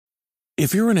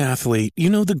If you're an athlete, you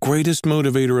know the greatest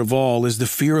motivator of all is the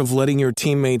fear of letting your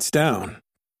teammates down.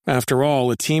 After all,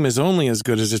 a team is only as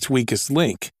good as its weakest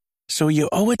link. So you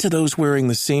owe it to those wearing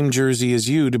the same jersey as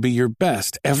you to be your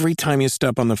best every time you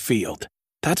step on the field.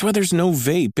 That's why there's no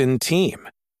vape in team.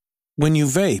 When you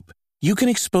vape, you can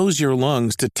expose your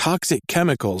lungs to toxic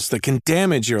chemicals that can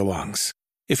damage your lungs.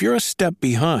 If you're a step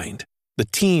behind, the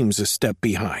team's a step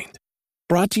behind.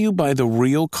 Brought to you by The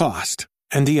Real Cost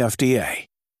and the FDA.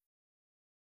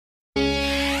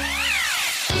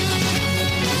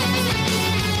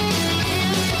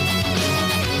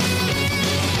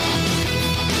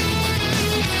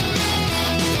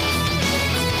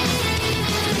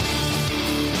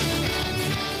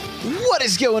 What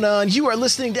is going on? You are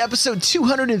listening to episode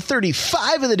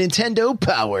 235 of the Nintendo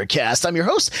Powercast. I'm your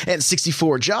host,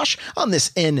 N64 Josh, on this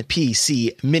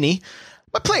NPC Mini.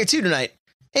 My player 2 tonight,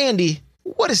 Andy.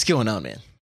 What is going on, man?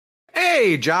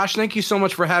 Hey, Josh, thank you so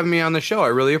much for having me on the show. I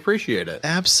really appreciate it.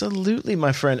 Absolutely,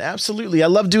 my friend. Absolutely. I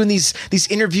love doing these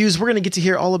interviews. We're going to get to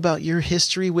hear all about your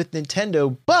history with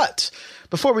Nintendo. But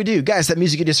before we do, guys, that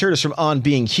music you just heard is from On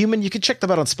Being Human. You can check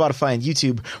them out on Spotify and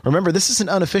YouTube. Remember, this is an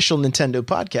unofficial Nintendo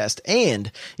podcast. And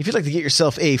if you'd like to get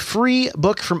yourself a free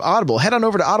book from Audible, head on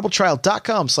over to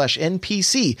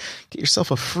audibletrial.com/NPC. Get yourself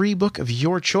a free book of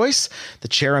your choice. The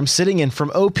chair I'm sitting in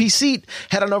from OP Seat.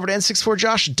 Head on over to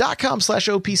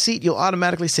n64josh.com/OP Seat. You'll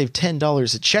automatically save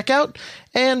 $10 at checkout.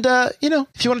 And,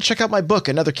 if you want to check out my book,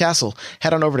 Another Castle,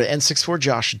 head on over to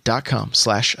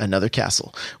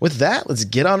n64josh.com/anothercastle. With that, let's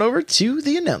get on over to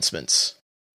the announcements.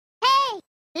 Hey,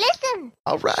 listen.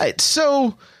 All right.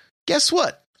 So guess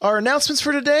what? Our announcements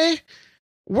for today,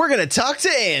 we're going to talk to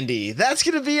Andy. That's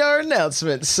going to be our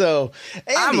announcement. So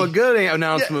Andy, I'm a good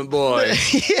announcement boy.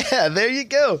 Yeah, there you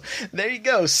go. There you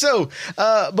go. So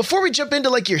before we jump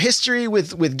into like your history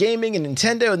with gaming and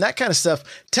Nintendo and that kind of stuff,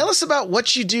 tell us about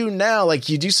what you do now. Like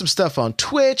you do some stuff on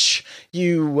Twitch.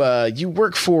 You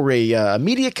work for a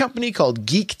media company called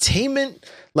Geektainment.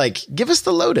 Like, give us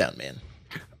the lowdown, man.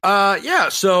 Yeah.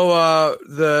 So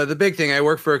the big thing, I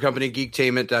work for a company,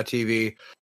 Geektainment.tv.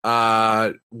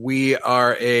 We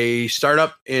are a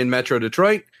startup in Metro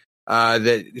Detroit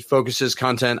that focuses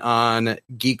content on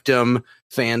geekdom,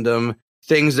 fandom,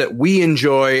 things that we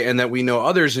enjoy and that we know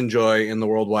others enjoy in the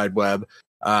World Wide Web,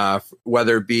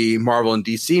 whether it be Marvel and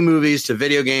DC movies to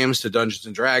video games to Dungeons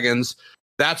and Dragons.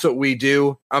 That's what we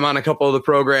do. I'm on a couple of the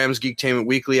programs, Geektainment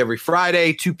Weekly every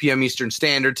Friday, 2 p.m. Eastern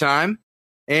Standard Time,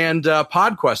 and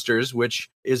Podquesters, which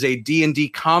is a D&D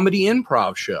comedy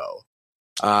improv show.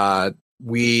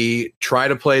 We try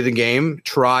to play the game.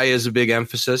 Try is a big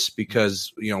emphasis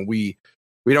because, we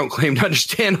don't claim to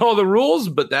understand all the rules,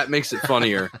 but that makes it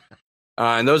funnier.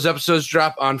 And those episodes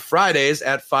drop on Fridays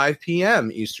at 5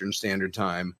 p.m. Eastern Standard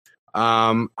Time.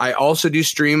 I also do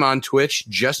stream on Twitch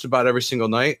just about every single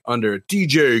night under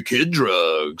DJ Kid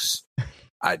Drugs.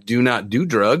 I do not do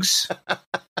drugs.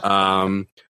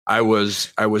 I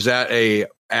was at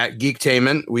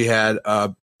Geektainment. We had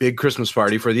a big Christmas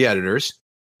party for the editors,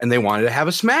 and they wanted to have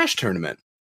a Smash tournament.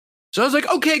 So I was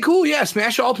like, okay, cool. Yeah,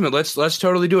 Smash Ultimate. Let's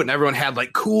totally do it. And everyone had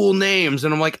like cool names.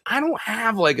 And I'm like, I don't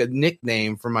have like a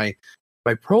nickname for my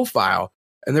profile.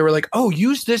 And they were like, oh,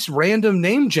 use this random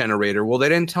name generator. Well, they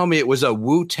didn't tell me it was a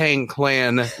Wu-Tang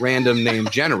Clan random name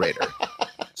generator.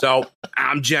 So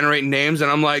I'm generating names and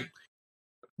I'm like,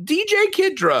 DJ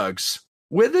Kid Drugs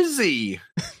with a Z.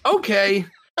 Okay.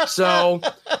 So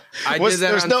I did that.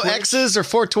 There's no Twitch. X's or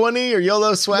 420 or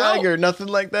YOLO swag or nothing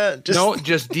like that.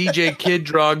 Just DJ Kid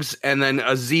Drugs and then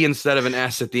a Z instead of an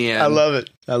S at the end. I love it.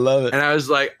 And I was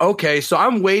like, okay, so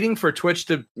I'm waiting for Twitch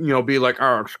to, be like,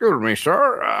 oh, excuse me,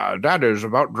 sir, that is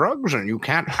about drugs and you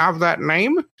can't have that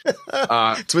name.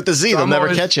 It's with the Z. So they'll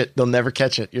never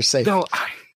catch it. You're safe. They'll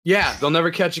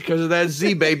never catch it because of that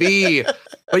Z, baby.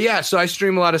 But yeah, so I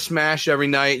stream a lot of Smash every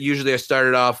night. Usually I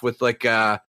started off with like,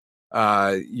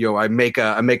 I make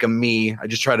a me. I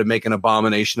just try to make an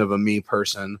abomination of a me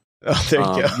person. Oh, there you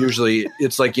go. Usually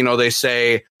it's like, they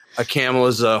say a camel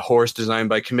is a horse designed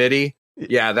by committee.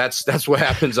 Yeah, that's what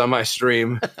happens on my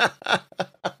stream.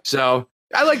 So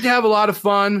I like to have a lot of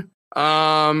fun.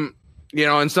 And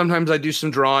sometimes I do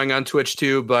some drawing on Twitch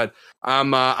too, but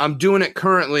I'm doing it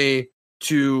currently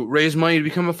to raise money to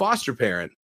become a foster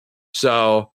parent.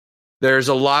 So there's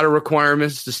a lot of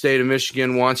requirements the state of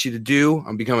Michigan wants you to do.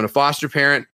 I'm becoming a foster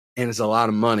parent, and it's a lot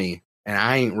of money, and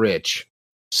I ain't rich.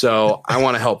 So I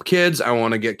want to help kids. I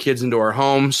want to get kids into our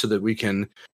homes so that we can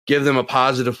give them a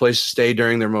positive place to stay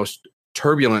during their most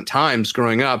turbulent times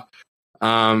growing up.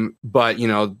 But,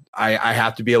 I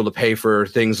have to be able to pay for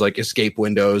things like escape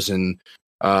windows and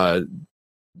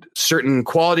certain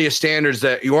quality of standards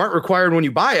that you aren't required when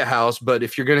you buy a house, but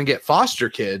if you're going to get foster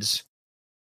kids,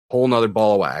 whole nother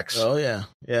ball of wax. Oh yeah.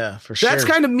 Yeah, for sure. That's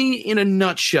kind of me in a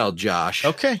nutshell, Josh.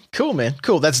 Okay, cool, man.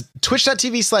 Cool. That's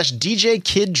twitch.tv/DJ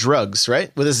Kid Drugs,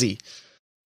 right? With a Z.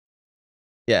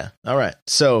 Yeah. All right.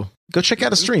 So go check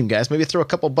out a stream, guys. Maybe throw a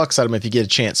couple bucks at him if you get a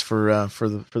chance for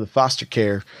the foster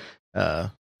care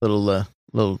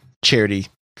little charity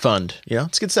fund. You know,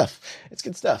 it's good stuff. It's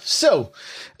good stuff. So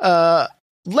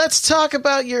let's talk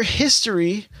about your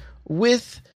history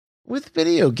with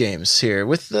video games here.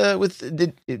 Is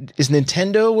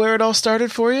Nintendo where it all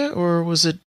started for you, or was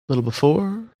it a little before,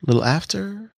 a little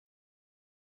after?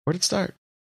 Where did it start?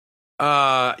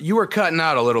 You were cutting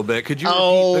out a little bit. Could you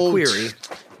repeat the query?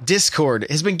 Discord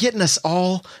has been getting us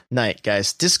all night,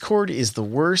 guys. Discord is the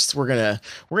worst. We're gonna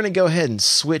go ahead and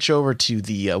switch over to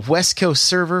the West Coast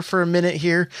server for a minute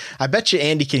here. I bet you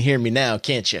Andy can hear me now,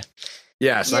 can't you?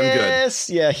 Yes, I'm good.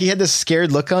 Yes, yeah. He had this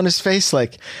scared look on his face,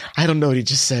 like, I don't know what he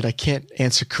just said. I can't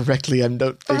answer correctly. I'm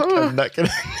not gonna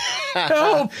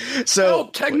help.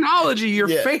 Help, technology, you're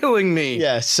failing me.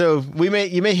 Yeah, so you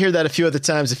may hear that a few other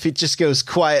times. If it just goes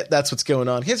quiet, that's what's going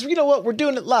on. Because you know what? We're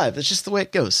doing it live. It's just the way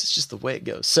it goes. It's just the way it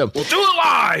goes. So we'll do it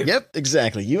live. Yep,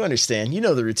 exactly. You understand. You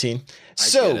know the routine. I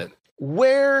get it.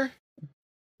 where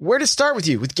to start with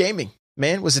you with gaming?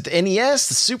 Man, was it the NES,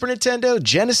 the Super Nintendo,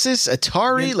 Genesis,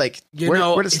 Atari?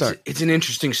 Where to start? It's an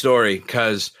interesting story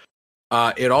because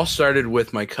it all started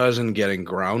with my cousin getting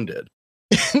grounded.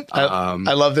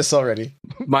 I love this already.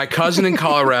 My cousin in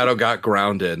Colorado got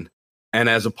grounded, and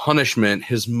as a punishment,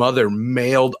 his mother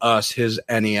mailed us his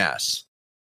NES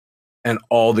and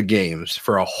all the games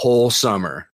for a whole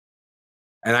summer.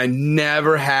 And I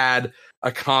never had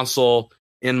a console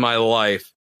in my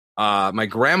life. My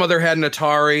grandmother had an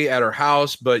Atari at her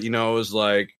house, but, it was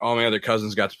like all my other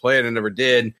cousins got to play it and never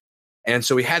did. And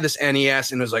so we had this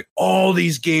NES, and it was like all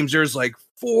these games. There's like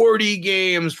 40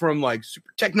 games from like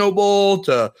Super Techno Bowl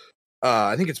to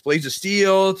I think it's Blades of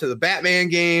Steel to the Batman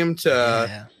game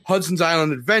to Hudson's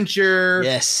Island Adventure.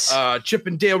 Yes. Chip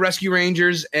and Dale Rescue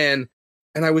Rangers. And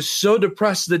I was so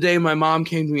depressed the day my mom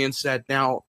came to me and said,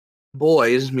 now,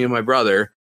 boys, me and my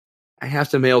brother, I have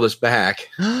to mail this back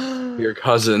to your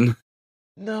cousin.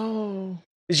 No.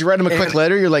 Did you write him a quick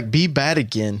letter? You're like, be bad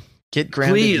again. Get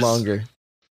grounded longer.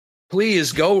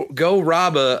 Please go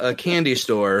rob a candy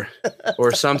store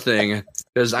or something.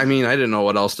 Because, I didn't know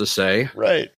what else to say.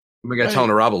 Right. Am I going to tell him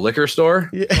to rob a liquor store?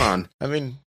 Yeah. Come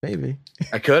on. Maybe.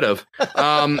 I could have.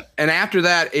 And after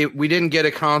that, we didn't get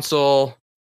a console.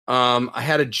 I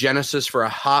had a Genesis for a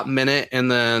hot minute,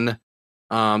 and then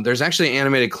there's actually an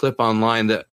animated clip online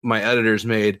that my editors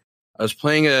made. I was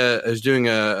doing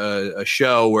a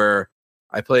show where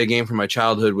I play a game from my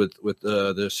childhood with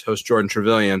this host Jordan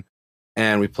Trevelyan,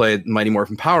 and we played Mighty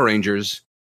Morphin Power Rangers.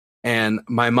 And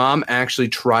my mom actually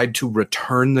tried to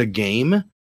return the game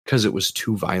because it was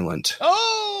too violent.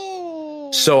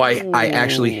 Oh, so I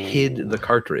actually hid the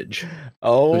cartridge.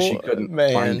 Oh, so she couldn't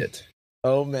find it.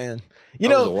 Oh man, that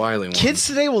was a wily one. Kids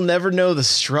today will never know the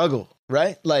struggle,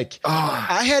 right? Like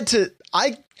I had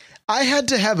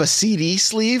to have a CD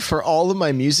sleeve for all of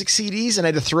my music CDs, and I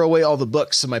had to throw away all the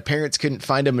books so my parents couldn't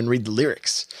find them and read the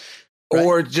lyrics. Right?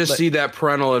 Or just see that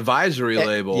parental advisory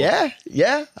label. Yeah.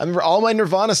 I remember all my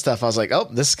Nirvana stuff. I was like, oh,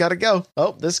 this got to go.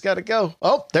 Oh, this got to go.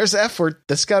 Oh, there's the F word.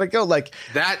 This got to go. Like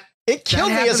that. It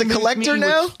killed me as a collector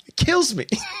now. It kills me.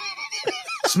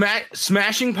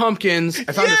 Smashing Pumpkins.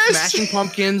 I found the Smashing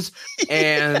Pumpkins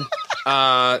and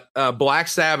Black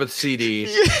Sabbath CD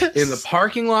in the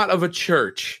parking lot of a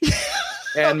church.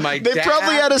 And they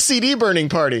probably had a CD burning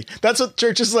party. That's what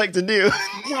churches like to do.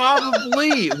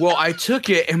 Probably. Well, I took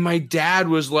it, and my dad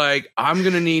was like, "I'm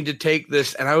gonna need to take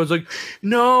this," and I was like,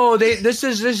 "No, this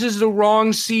is the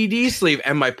wrong CD sleeve."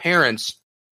 And my parents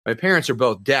are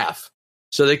both deaf,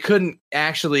 so they couldn't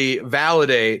actually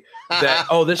validate that.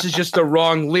 Oh, this is just the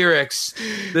wrong lyrics.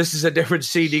 This is a different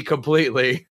CD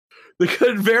completely. They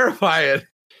couldn't verify it.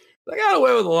 I got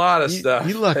away with a lot of stuff.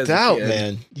 You lucked out,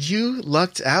 man. You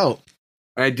lucked out.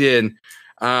 I did.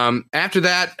 After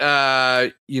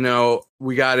that,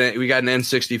 we got an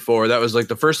N64. That was like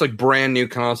the first like brand new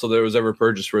console that was ever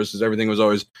purchased for us, because everything was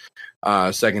always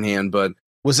secondhand. But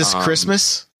was this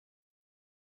Christmas?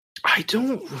 I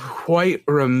don't quite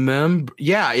remember.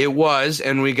 Yeah, it was,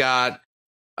 and we got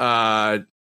Mario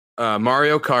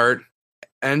Kart,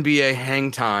 NBA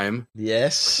Hang Time.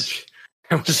 Yes,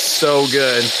 that was so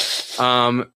good.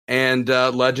 And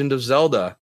Legend of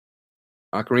Zelda.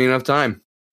 Ocarina of Time,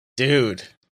 dude.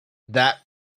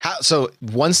 So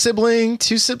one sibling,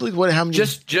 two siblings. What? How many?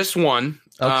 Just one.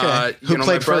 Okay. Who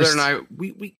played my brother first? and I.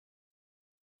 We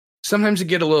sometimes it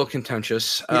get a little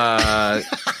contentious.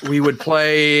 We would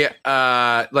play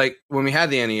like when we had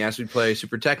the NES, we'd play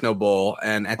Super Techno Bowl,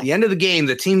 and at the end of the game,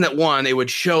 the team that won, they would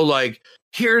show like,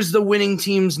 here's the winning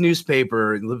team's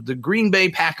newspaper. The Green Bay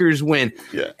Packers win.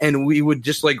 Yeah. And we would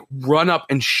just like run up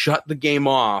and shut the game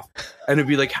off. And it'd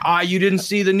be like, you didn't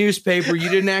see the newspaper. You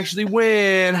didn't actually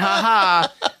win.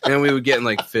 Ha ha. And we would get in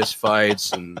like fist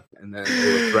fights, and then they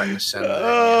would threaten to send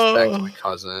the back to my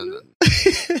cousin.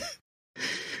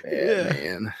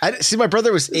 Man. I see. My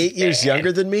brother was 8 years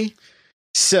younger than me,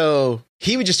 so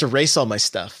he would just erase all my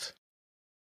stuff.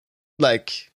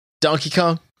 Like Donkey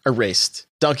Kong, erased.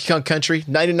 Donkey Kong Country,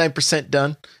 99%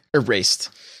 done, erased.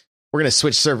 We're gonna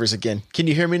switch servers again. Can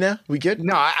you hear me now? We good?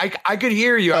 No, I could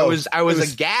hear you. I was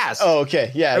aghast. Oh,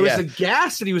 okay. Yeah. I was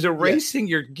aghast that he was erasing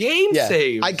your game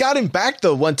saves. I got him back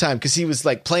though one time because he was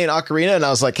like playing Ocarina, and I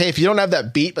was like, hey, if you don't have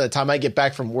that beat by the time I get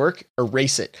back from work,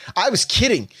 erase it. I was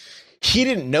kidding. He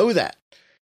didn't know that.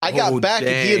 I got back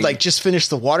and he had like just finished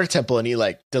the water temple, and he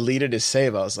like deleted his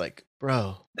save. I was like,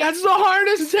 bro, that's the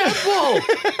hardest temple.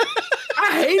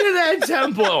 I hated that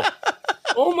temple.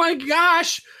 Oh my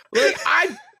gosh. Like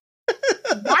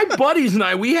my buddies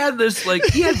and we had this, like,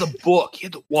 he had the book, he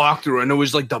had the walkthrough, and it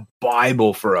was like the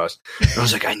Bible for us. And I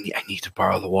was like, I need to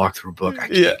borrow the walkthrough book. I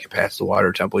can't get past the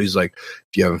water temple. He's like,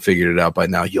 if you haven't figured it out by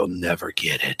now, you'll never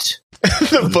get it.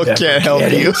 The book can't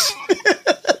help you.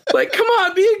 Like, come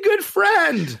on, be a good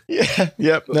friend. Yeah.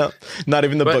 Yep. No, not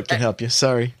even the book can help you.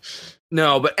 Sorry.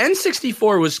 No, but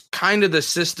N64 was kind of the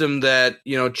system that,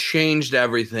 changed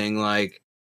everything. Like,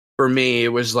 for me, it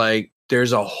was like,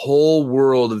 there's a whole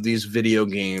world of these video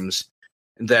games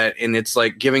and it's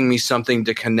like giving me something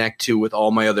to connect to with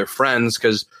all my other friends,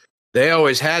 because they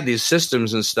always had these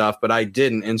systems and stuff, but I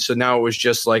didn't. And so now it was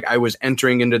just like I was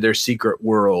entering into their secret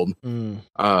world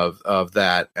of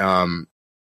that.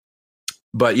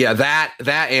 But yeah, that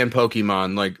and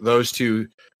Pokemon, like those two,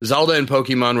 Zelda and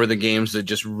Pokemon, were the games that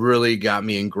just really got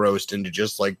me engrossed into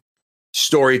just like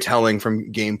storytelling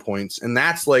from game points. And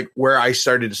that's like where I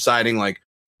started deciding like,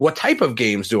 what type of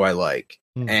games do I like?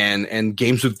 And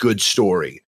games with good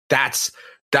story. That's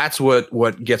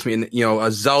what gets me. And,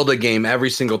 a Zelda game every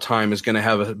single time is going to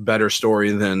have a better story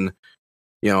than,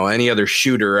 any other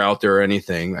shooter out there or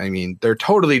anything. I mean, they're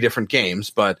totally different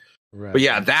games, but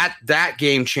yeah, that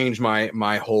game changed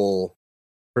my whole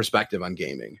perspective on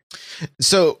gaming.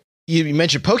 So you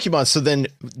mentioned Pokemon. So then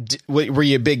were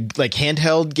you a big like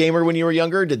handheld gamer when you were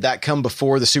younger? Did that come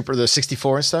before the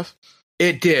 64 and stuff?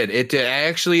 It did.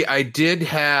 Actually, I did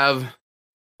have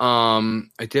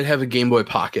a Game Boy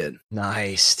Pocket.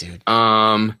 Nice, dude.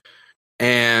 And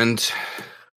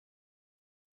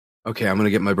okay, I'm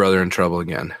gonna get my brother in trouble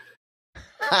again.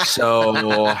 So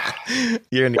Red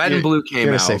and Blue came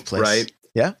out, right?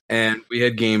 Yeah. And we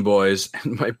had Game Boys,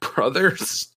 and my brother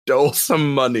stole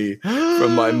some money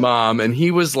from my mom, and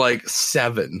he was like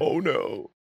 7. Oh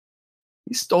no.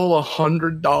 He stole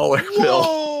 $100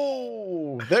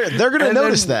 bill. They're gonna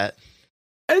notice that.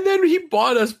 And then he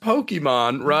bought us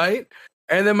Pokemon, right?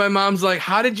 And then my mom's like,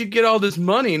 how did you get all this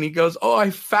money? And he goes, oh,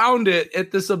 I found it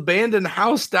at this abandoned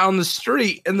house down the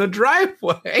street in the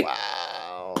driveway.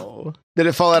 Wow. Did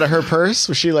it fall out of her purse?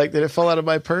 Was she like, did it fall out of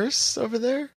my purse over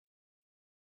there?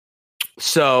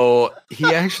 So he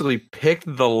actually picked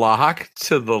the lock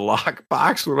to the lock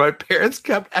box where my parents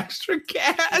kept extra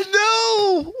cash.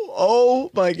 No! Oh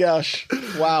my gosh!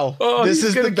 Wow! Oh, this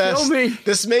is the best. Kill me.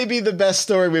 This may be the best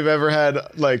story we've ever had.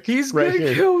 Like he's right gonna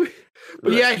here. Kill me.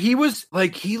 But yeah, he was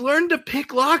like he learned to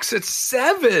pick locks at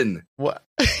 7. What?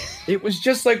 It was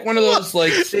just like one of those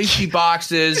like safety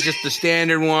boxes, just the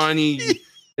standard one.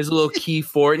 There's a little key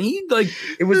for it. And he like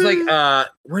it was like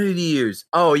what did he use?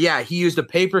 Oh yeah, he used a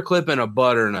paper clip and a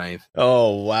butter knife.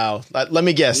 Oh wow. Let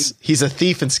me guess. He's a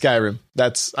thief in Skyrim.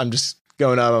 I'm just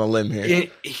going out on a limb here. In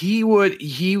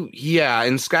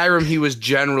Skyrim he was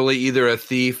generally either a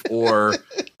thief or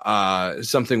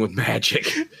something with magic.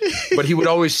 But he would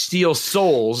always steal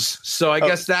souls. So I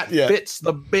guess that fits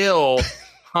the bill.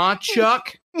 Huh,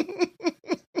 Chuck?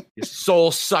 You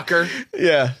soul sucker.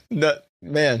 Yeah. No,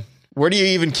 man. Where do you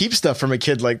even keep stuff from a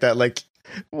kid like that? Like,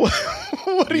 what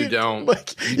do you don't?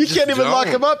 Like, you can't even lock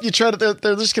them up. You try to.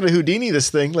 They're just going to Houdini this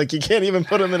thing. Like, you can't even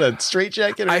put them in a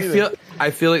straitjacket. I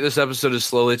feel like this episode is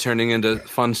slowly turning into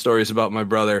fun stories about my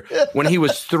brother. When he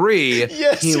was 3,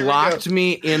 he locked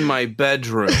me in my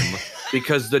bedroom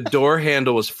because the door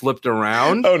handle was flipped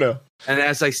around. Oh no! And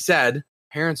as I said,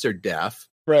 parents are deaf.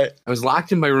 Right. I was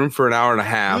locked in my room for an hour and a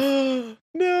half.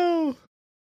 No.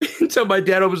 Until my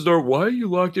dad opens the door. Why are you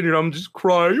locked in here? I'm just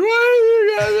crying. Why are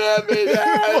you gonna let me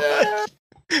down?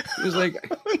 He was like,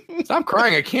 stop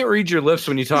crying. I can't read your lips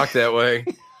when you talk that way.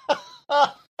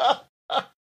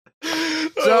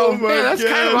 So my yeah, that's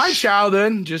kind of my gosh.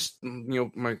 childhood. Just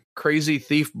my crazy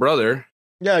thief brother.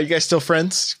 Yeah, you guys still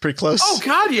friends? Pretty close? Oh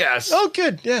God, yes. Oh,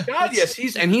 good. Yeah. God, yes.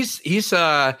 He's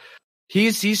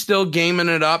still gaming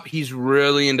it up. He's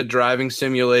really into driving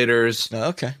simulators. Oh,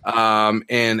 okay.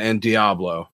 And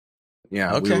Diablo.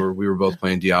 Yeah, Okay. we were both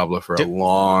playing Diablo for a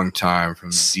long time,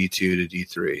 from D2 to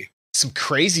D3. Some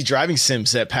crazy driving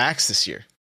sims at PAX this year.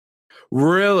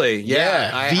 Really?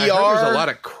 Yeah. I heard VR. there's a lot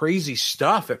of crazy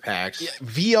stuff at PAX. Yeah,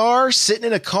 VR, sitting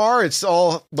in a car, it's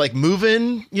all like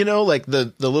moving, like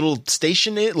the little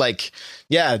station,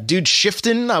 dude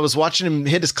shifting. I was watching him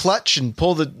hit his clutch and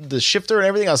pull the shifter and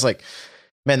everything. I was like,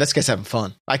 man, this guy's having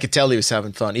fun. I could tell he was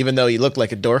having fun, even though he looked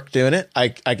like a dork doing it. I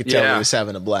could tell he was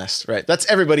having a blast. Right? That's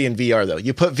everybody in VR though.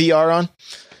 You put VR on,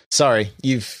 sorry,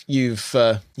 you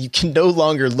can no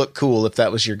longer look cool if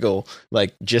that was your goal.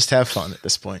 Like, just have fun at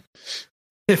this point.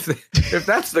 If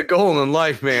that's the goal in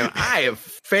life, man, I have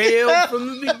failed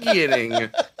from the beginning.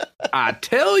 I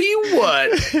tell you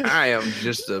what, I am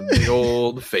just a big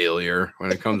old failure when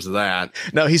it comes to that.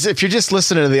 No, if you're just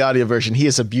listening to the audio version, he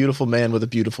is a beautiful man with a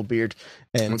beautiful beard.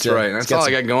 And that's right. That's all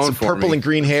I got going for purple me. and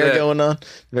green hair going on.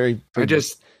 Very. I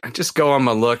just go on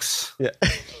my looks. Yeah.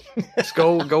 Just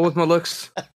go with my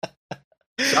looks.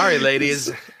 Sorry,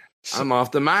 ladies. I'm off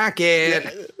the market.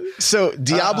 Yeah. So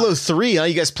Diablo 3,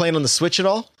 you guys playing on the Switch at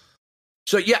all?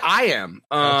 So yeah, I am.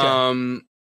 Okay.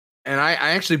 And I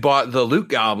actually bought the Loot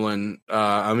Goblin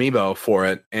amiibo for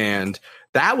it, and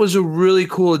that was a really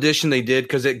cool addition they did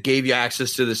because it gave you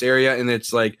access to this area, and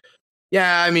it's like,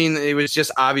 yeah, I mean, it was just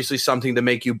obviously something to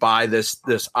make you buy this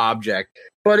object,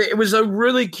 but it was a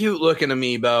really cute looking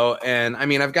amiibo, and I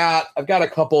mean, I've got a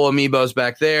couple amiibos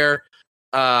back there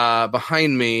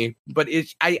behind me, but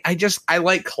I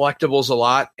like collectibles a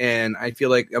lot, and I feel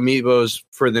like amiibos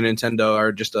for the Nintendo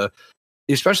are just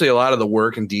especially a lot of the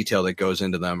work and detail that goes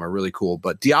into them are really cool.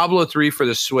 But Diablo 3 for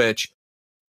the Switch,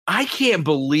 I can't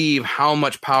believe how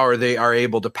much power they are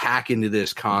able to pack into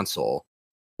this console.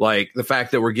 Like the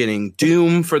fact that we're getting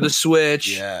Doom for the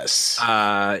Switch. Yes.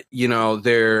 They're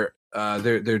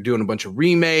doing a bunch of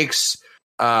remakes.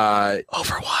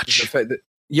 Overwatch.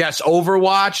 Yes,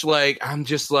 Overwatch. Like, I'm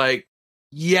just like,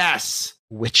 yes.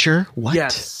 Witcher? What?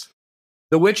 Yes.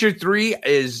 The Witcher 3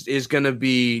 is going to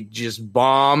be just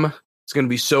bomb. It's going to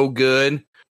be so good.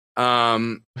 But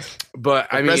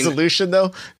I mean, Resolution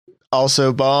though,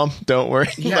 also bomb. Don't worry.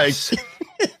 Yes.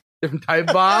 Different type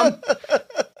bomb.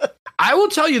 I will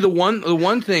tell you the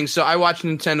one thing. So I watched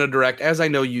Nintendo Direct, as I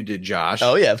know you did, Josh.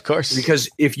 Oh yeah, of course. Because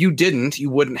if you didn't, you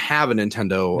wouldn't have a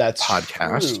Nintendo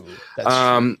podcast. True. That's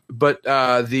true. But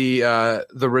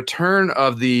the return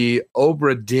of the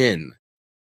Obra Dinn,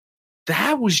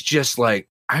 that was just like,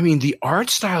 I mean, the art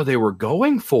style they were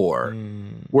going for,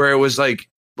 where it was like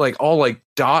all like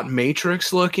dot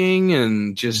matrix looking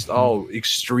and just all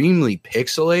extremely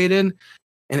pixelated,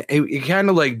 and it kind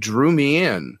of like drew me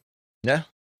in. Yeah.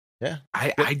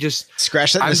 I just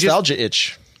scratch that nostalgia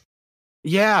itch.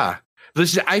 Yeah.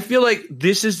 Listen, I feel like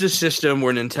this is the system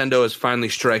where Nintendo is finally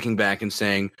striking back and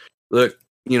saying, look,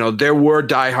 there were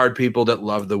diehard people that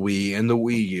loved the Wii and the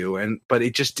Wii U, but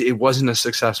it wasn't a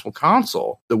successful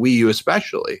console, the Wii U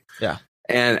especially. Yeah.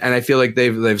 And I feel like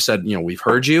they've said, we've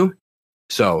heard you.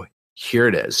 So here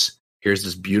it is. Here's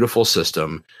this beautiful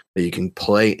system that you can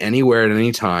play anywhere at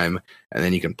any time, and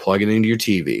then you can plug it into your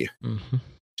TV. Mm-hmm.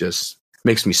 Just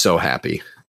makes me so happy.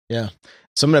 Yeah.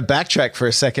 So I'm going to backtrack for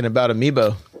a second about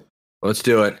Amiibo. Let's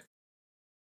do it.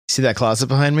 See that closet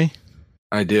behind me?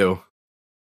 I do.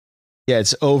 Yeah,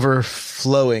 it's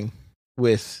overflowing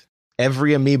with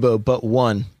every Amiibo but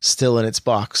one still in its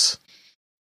box.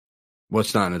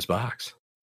 What's not in its box?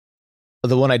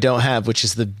 The one I don't have, which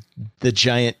is the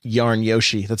giant yarn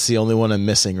Yoshi. That's the only one I'm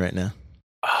missing right now.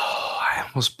 Oh, I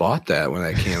almost bought that when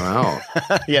that came out.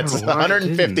 Yeah, it's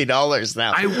 $150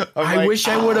 now. I wish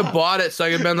I would have bought it so I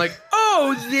could have been like,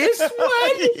 oh, this one?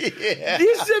 Yeah.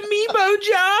 This Amiibo,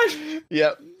 Josh?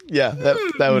 Yep. Yeah,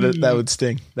 that would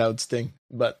sting. That would sting.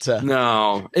 But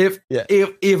no, if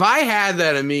I had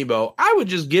that Amiibo, I would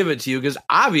just give it to you because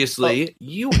obviously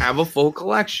you have a full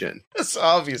collection. Yes,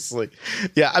 obviously.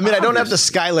 Yeah, I mean, I don't have the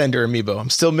Skylander Amiibo. I'm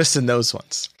still missing those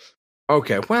ones.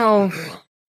 Okay, well,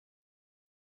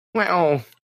 do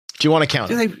you want to count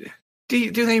them?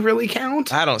 Do they really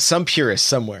count? I don't. Some purist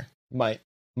somewhere might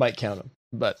count them.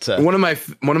 But one of my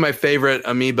favorite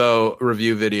Amiibo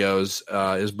review videos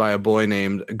is by a boy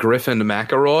named Griffin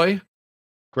McElroy.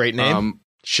 Great name.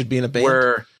 Should be in a band.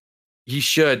 Where he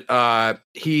should.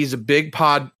 He's a big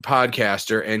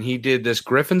podcaster, and he did this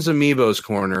Griffin's Amiibos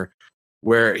corner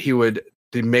where he would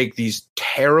to make these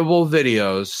terrible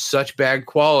videos, such bad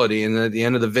quality, and then at the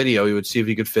end of the video, he would see if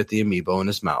he could fit the amiibo in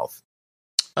his mouth.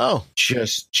 Oh,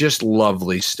 just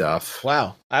lovely stuff.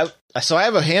 wow. So I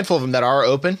have a handful of them that are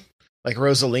open, like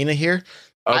Rosalina here.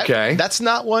 Okay, that's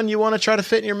not one you want to try to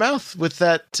fit in your mouth with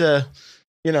that.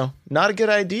 Not a good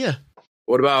idea.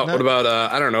 What about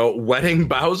I don't know, Wedding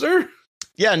Bowser?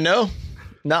 Yeah, no,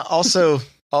 not also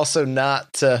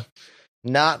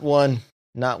not one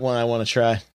I want to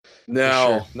try.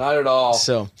 No, not at all.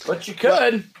 So, but you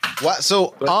could. What?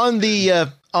 So on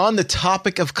the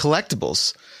topic of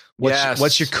collectibles,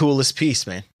 what's your coolest piece,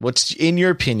 man? What's, in your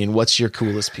opinion, what's your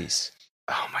coolest piece?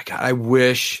 Oh my God, I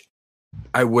wish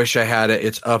I had it.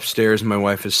 It's upstairs. My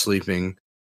wife is sleeping,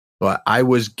 but I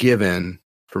was given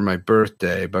for my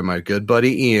birthday by my good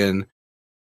buddy Ian.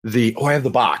 I have the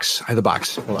box. Hold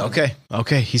on. Okay.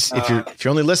 If you're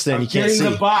only listening, you can't see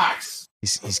the box.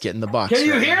 He's getting the box. Can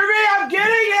you hear me? I'm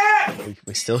getting it.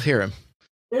 We still hear him.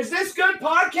 Is this good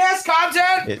podcast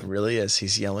content? It really is.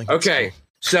 He's yelling. Okay.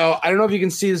 So I don't know if you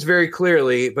can see this very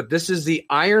clearly, but this is the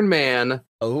Iron Man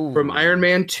from Iron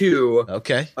Man 2.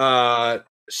 Okay.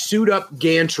 Suit Up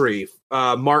Gantry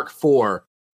Mark IV.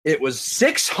 It was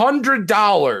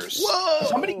 $600. Whoa!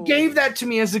 Somebody gave that to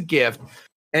me as a gift,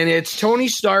 and it's Tony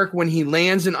Stark when he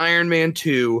lands in Iron Man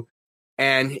 2,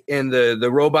 and the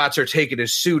robots are taking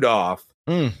his suit off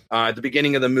at the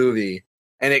beginning of the movie,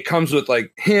 and it comes with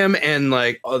like him and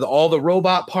like all the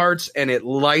robot parts, and it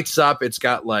lights up. It's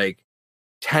got like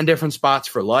 10 different spots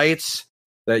for lights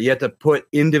that you have to put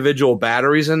individual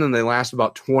batteries in, and they last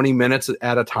about 20 minutes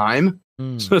at a time.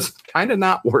 So it's kind of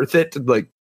not worth it to like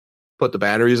put the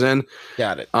batteries in.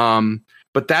 Got it.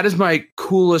 But that is my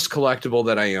coolest collectible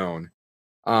that I own.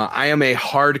 I am a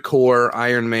hardcore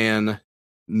Iron Man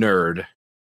nerd.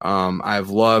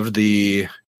 I've loved the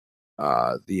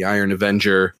Iron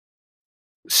Avenger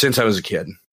since I was a kid.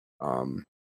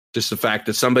 Just the fact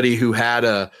that somebody who had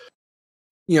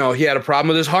he had a problem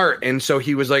with his heart, and so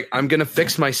he was like, I'm going to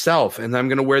fix myself, and I'm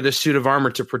going to wear this suit of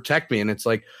armor to protect me. And it's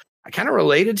like, I kind of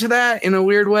related to that in a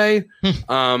weird way.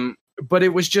 But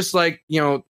it was just like,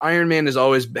 Iron Man has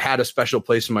always had a special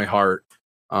place in my heart.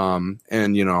 And,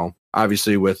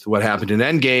 obviously with what happened in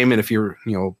Endgame, and if your,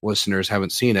 listeners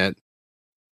haven't seen it,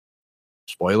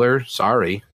 spoiler,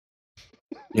 sorry.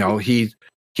 He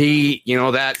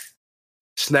that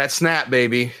snap,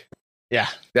 baby. Yeah.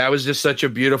 That was just such a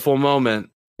beautiful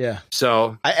moment. Yeah.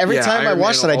 So every time I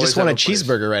watch that, I just want a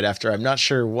cheeseburger right after. I'm not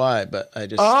sure why, but I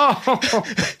just. Oh,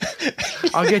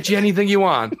 I'll get you anything you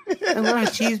want. I want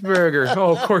a cheeseburger. Oh,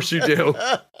 of course you do.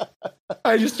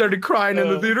 I just started crying in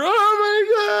the theater. Oh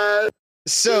my God.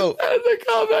 So I had to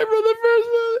come back from the first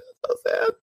one. So sad.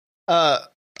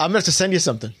 I'm gonna have to send you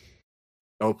something.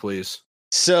 Oh, please.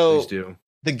 So please do.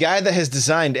 The guy that has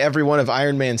designed every one of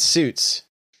Iron Man's suits,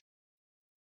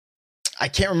 I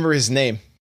can't remember his name.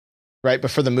 Right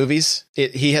before the movies,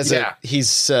 it's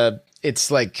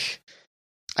like,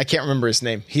 I can't remember his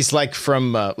name. He's like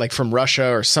from Russia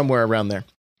or somewhere around there.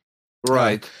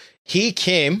 Right. He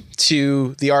came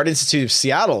to the Art Institute of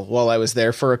Seattle while I was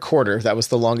there for a quarter. That was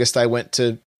the longest I went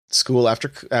to school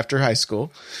after high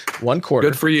school. 1 quarter.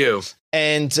 Good for you.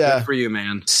 And good for you,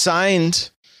 man. Signed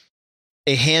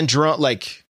a hand drawn,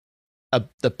 like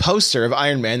the poster of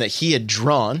Iron Man that he had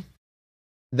drawn.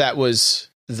 That was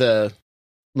the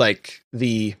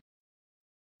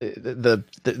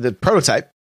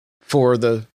prototype for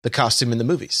the costume in the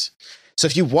movies. So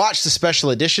if you watch the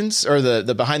special editions or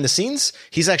the behind the scenes,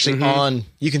 he's actually on,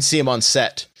 you can see him on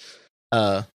set,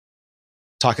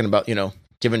 talking about,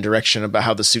 giving direction about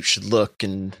how the suit should look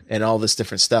and all this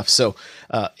different stuff. So,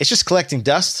 it's just collecting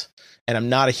dust, and I'm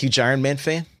not a huge Iron Man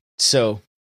fan. So you'll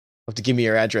have to give me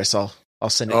your address. I'll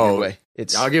send it your way.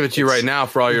 I'll give it to you right now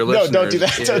for all your listeners. No, don't do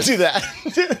that. Don't do that.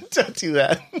 Don't do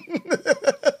that.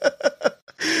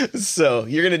 So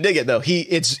you're gonna dig it though.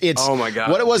 It's oh my God.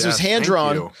 What it was hand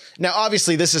drawn. Now,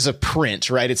 obviously, this is a print,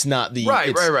 right? It's not the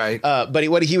right. But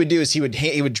what he would do is he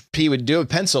would do a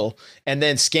pencil and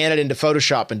then scan it into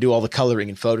Photoshop and do all the coloring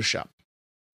in Photoshop.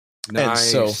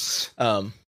 Nice. And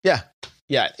so,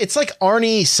 yeah, it's like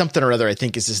Arnie something or other, I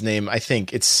think is his name. I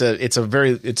think it's an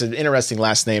interesting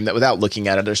last name that without looking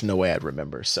at it, there's no way I'd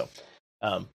remember. So,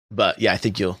 but yeah, I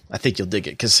think you'll dig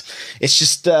it because it's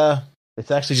just,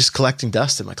 it's actually just collecting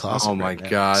dust in my closet. Oh my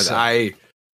God. So.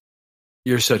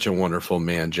 You're such a wonderful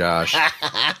man, Josh.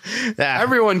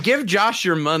 Everyone give Josh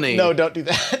your money. No, don't do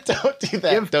that. Don't do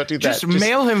that. Just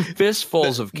mail him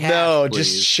fistfuls of cash. No,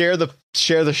 please. Just share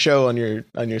the show on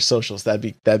your socials. That'd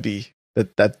be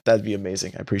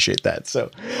amazing. I appreciate that.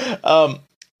 So,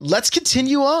 let's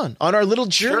continue on our little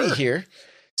journey here.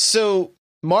 So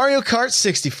Mario Kart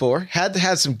 64 had to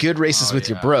have some good races with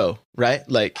your bro, right?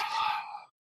 Like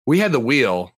we had the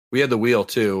wheel. We had the wheel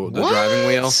too, the driving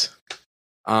wheel.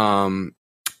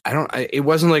 It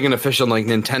wasn't like an official like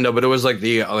Nintendo, but it was like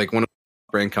the like one of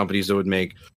the brand companies that would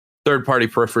make third-party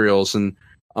peripherals,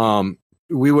 and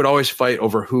we would always fight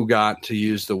over who got to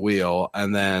use the wheel,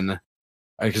 and then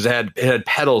because it had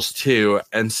pedals too,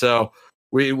 and so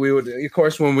we would, of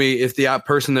course, if the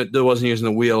person that wasn't using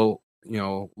the wheel,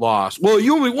 lost. Well,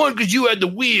 you only won because you had the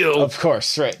wheel. Of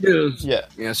course, right?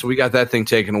 Yeah. So we got that thing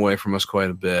taken away from us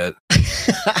quite a bit.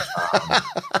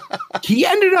 He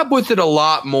ended up with it a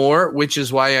lot more, which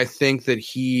is why I think that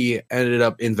he ended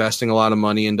up investing a lot of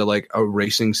money into like a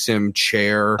racing sim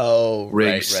chair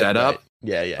rig setup.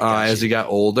 Right. Yeah. As he got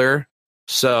older.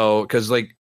 So, because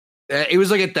like it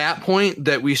was like at that point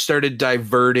that we started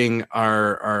diverting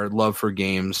our love for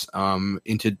games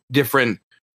into different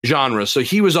genres. So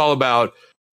he was all about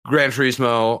Gran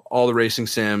Turismo, all the racing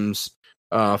sims,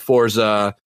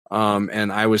 Forza.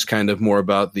 And I was kind of more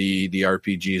about the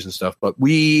RPGs and stuff, but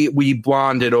we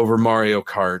bonded over Mario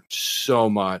Kart so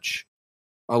much.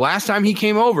 Last time he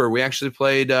came over, we actually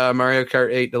played Mario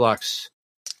Kart 8 Deluxe.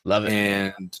 Love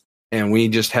it. And we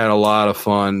just had a lot of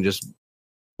fun, just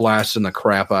blasting the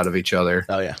crap out of each other.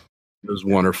 Oh yeah. It was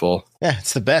wonderful. Yeah,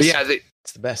 it's the best. But yeah,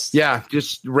 it's the best. Yeah,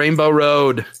 just Rainbow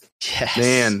Road. Yes.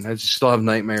 Man, I just still have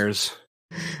nightmares.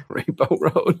 Rainbow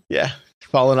Road. Yeah.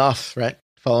 Falling off, right?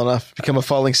 Falling off, become a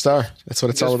falling star. That's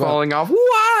what it's all about. Falling off.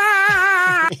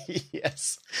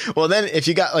 Yes. Well, then if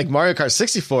you got like Mario Kart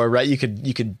 64, right, you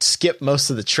could skip most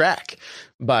of the track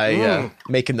by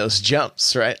making those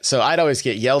jumps, right? So I'd always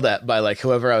get yelled at by like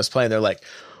whoever I was playing. They're like,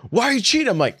 "Why are you cheating?"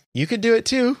 I'm like, "You could do it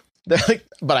too." They're like,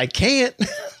 "But I can't."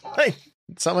 Like,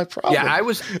 it's not my problem. Yeah, I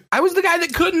was the guy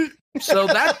that couldn't. So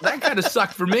that kind of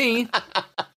sucked for me.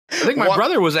 I think my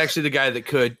brother was actually the guy that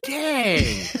could. Dang.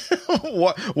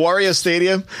 Wario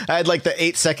Stadium. I had like the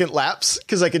 8-second laps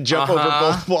because I could jump over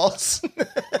both walls.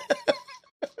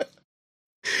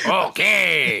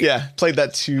 Okay. Yeah, played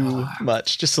that too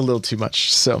much. Just a little too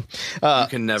much. So you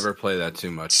can never play that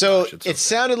too much. So it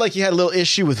sounded like you had a little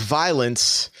issue with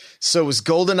violence. So was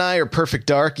GoldenEye or Perfect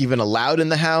Dark even allowed in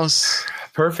the house?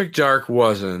 Perfect Dark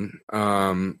wasn't.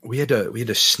 We had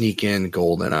to sneak in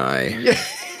GoldenEye.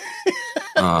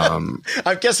 I'm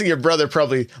guessing your brother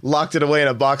probably locked it away in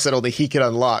a box that only he could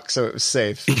unlock, so it was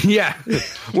safe. Yeah.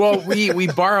 Well, we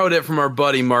borrowed it from our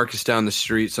buddy Marcus down the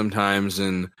street sometimes,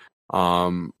 and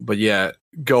but yeah,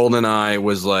 GoldenEye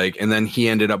was like, and then he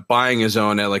ended up buying his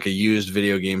own at like a used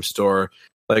video game store.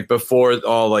 Like before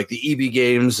all like the EB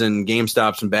Games and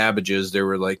GameStops and Babbage's, there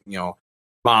were like,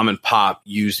 mom and pop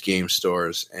used game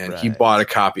stores, and he bought a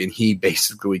copy, and he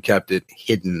basically kept it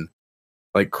hidden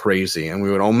like crazy, and we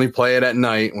would only play it at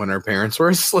night when our parents were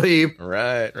asleep.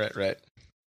 Right.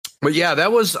 But yeah,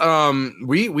 that was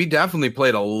we definitely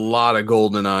played a lot of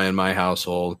GoldenEye in my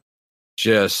household.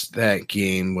 Just that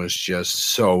game was just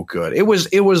so good. It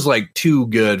was like too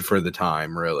good for the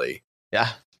time, really.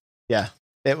 Yeah.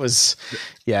 It was,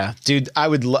 dude.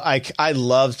 I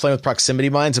loved playing with proximity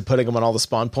mines and putting them on all the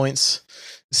spawn points.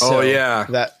 So yeah,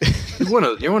 that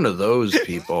you're one of those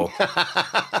people.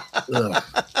 Ugh.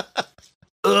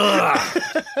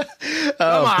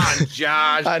 Come on,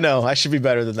 Josh. I know I should be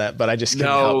better than that, but I just couldn't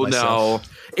help myself. No.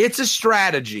 It's a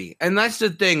strategy, and that's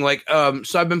the thing. Like,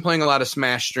 so I've been playing a lot of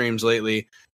Smash streams lately,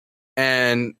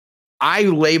 and I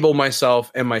label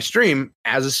myself and my stream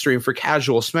as a stream for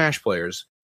casual Smash players.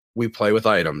 We play with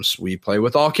items. We play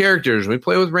with all characters. We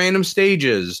play with random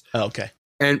stages. Oh, okay.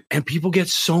 And people get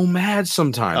so mad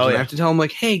sometimes. I have to tell them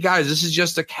like, "Hey guys, this is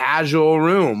just a casual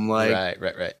room." Like,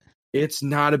 right. It's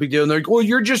not a big deal. And they're like, "Well,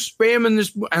 you're just spamming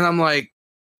this," and I'm like,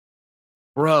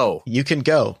 "Bro, you can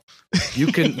go. You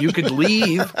could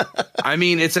leave." I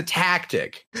mean, it's a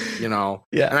tactic, Yeah.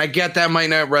 And I get that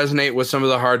might not resonate with some of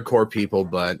the hardcore people,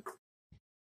 but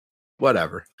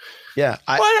whatever. Yeah,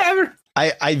 whatever.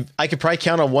 I could probably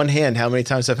count on one hand how many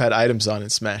times I've had items on in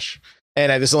Smash. And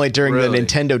it was only during the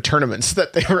Nintendo tournaments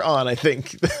that they were on, I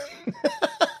think.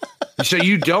 So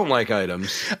you don't like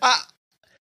items?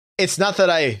 It's not that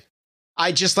I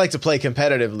just like to play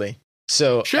competitively.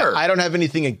 So sure. I don't have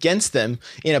anything against them.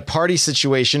 In a party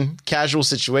situation, casual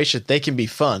situation, they can be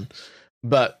fun.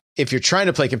 But if you're trying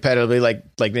to play competitively,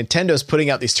 like Nintendo's putting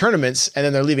out these tournaments and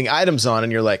then they're leaving items on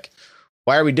and you're like,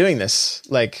 why are we doing this?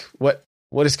 Like, what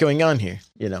is going on here?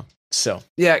 So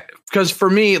yeah, because for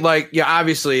me,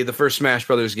 obviously the first Smash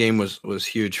Brothers game was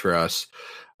huge for us,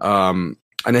 and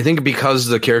I think because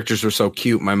the characters were so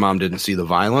cute, my mom didn't see the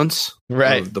violence,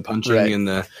 right? The punching and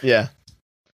the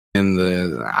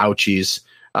ouchies.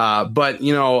 But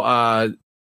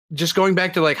just going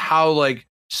back to like how like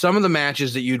some of the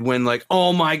matches that you'd win, like,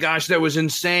 oh my gosh, that was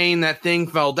insane. That thing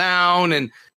fell down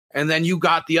and then you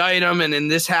got the item and then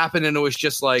this happened. And it was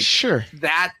just like, sure,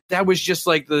 that was just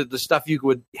like the stuff you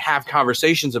would have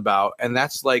conversations about. And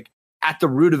that's like at the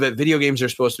root of it. Video games are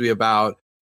supposed to be about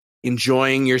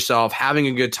enjoying yourself, having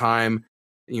a good time,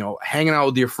 hanging out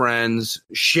with your friends,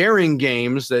 sharing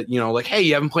games that, like, hey,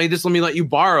 you haven't played this, let me let you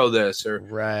borrow this. Or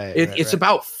it's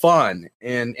about fun.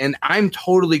 And I'm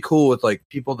totally cool with like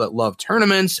people that love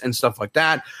tournaments and stuff like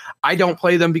that. I don't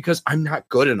play them because I'm not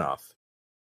good enough.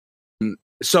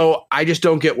 So I just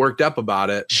don't get worked up about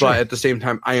it. Sure. But at the same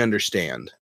time, I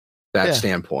understand that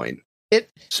standpoint.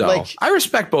 I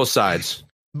respect both sides.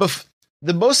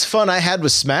 The most fun I had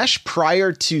with Smash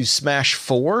prior to Smash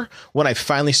 4, when I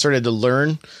finally started to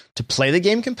learn to play the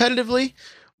game competitively,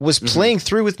 was playing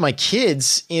through with my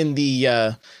kids in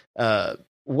the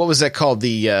what was that called?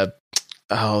 It's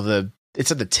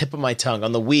at the tip of my tongue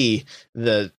on the Wii,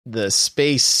 the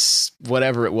space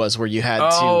whatever it was where you had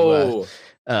to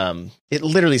it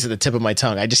literally is at the tip of my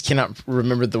tongue. I just cannot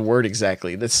remember the word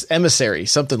exactly. That's Emissary,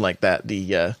 something like that.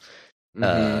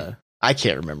 I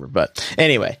can't remember, but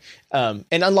anyway, and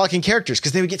unlocking characters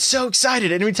because they would get so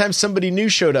excited every time somebody new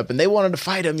showed up and they wanted to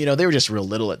fight them. They were just real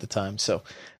little at the time. So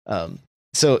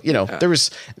there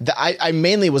was I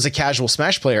mainly was a casual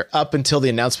Smash player up until the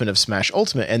announcement of Smash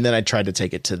Ultimate. And then I tried to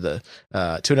take it to to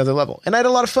another level, and I had a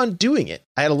lot of fun doing it.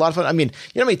 I had a lot of fun. I mean,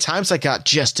 how many times I got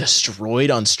just destroyed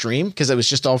on stream because it was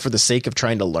just all for the sake of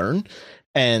trying to learn.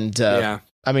 And I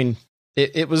mean,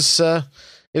 it was a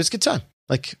good time.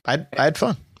 Like I had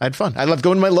fun. I love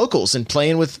going to my locals and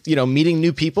playing with, meeting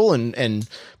new people and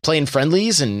playing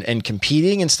friendlies and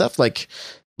competing and stuff like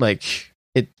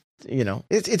it,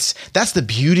 that's the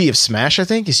beauty of Smash. I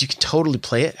think is you can totally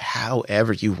play it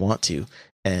however you want to.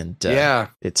 And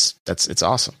it's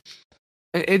awesome.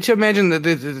 And to imagine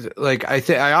that, like,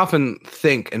 I often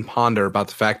think and ponder about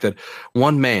the fact that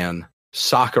one man,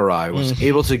 Sakurai, was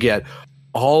able to get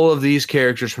all of these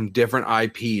characters from different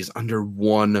IPs under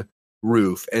one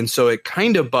roof. And so it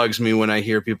kind of bugs me when I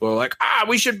hear people are like,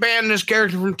 we should ban this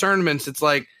character from tournaments. It's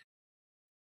like,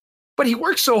 but he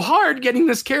worked so hard getting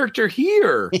this character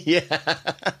here. Yeah.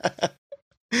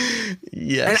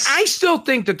 Yes. And I still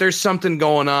think that there's something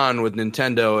going on with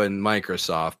Nintendo and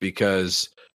Microsoft because,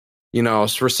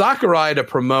 for Sakurai to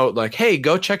promote like, hey,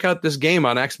 go check out this game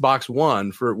on Xbox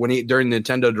One during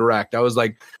Nintendo Direct. I was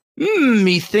like,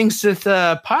 he thinks that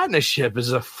the partnership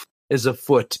is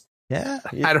afoot. Yeah,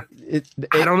 I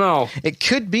don't know. It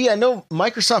could be. I know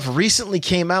Microsoft recently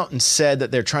came out and said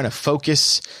that they're trying to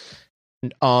focus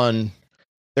on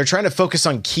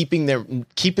keeping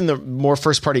the more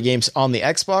first party games on the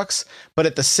Xbox, but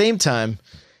at the same time,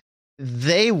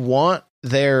 they want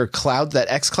their cloud, that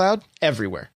xCloud,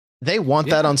 everywhere. They want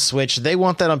that on Switch. They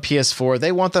want that on PS4.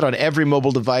 They want that on every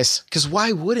mobile device. Because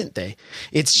why wouldn't they?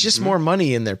 It's just more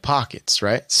money in their pockets,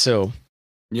 right? So,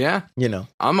 yeah,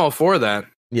 I'm all for that.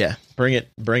 Yeah, bring it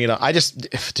on.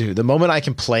 The moment I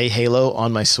can play Halo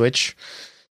on my Switch,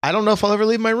 I don't know if I'll ever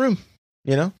leave my room.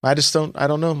 I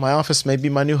don't know. My office may be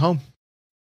my new home.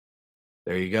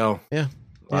 There you go. Yeah.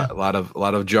 A lot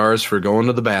of jars for going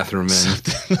to the bathroom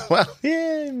in. Well,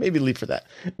 yeah, maybe leave for that.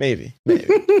 Maybe.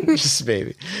 Just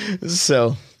maybe.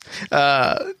 So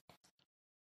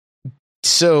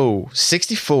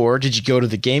 64, did you go to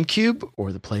the GameCube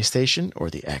or the PlayStation or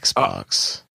the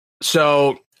Xbox?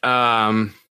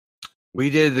 We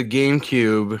did the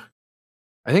GameCube.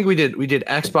 I think we did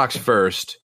Xbox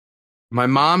first. My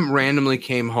mom randomly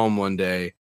came home one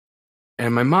day,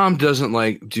 and my mom doesn't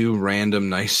like do random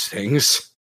nice things.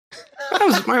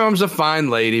 My mom's a fine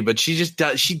lady, but she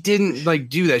didn't like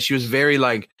do that. She was very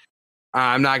like,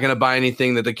 I'm not going to buy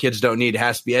anything that the kids don't need. It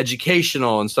has to be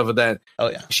educational and stuff like that. Oh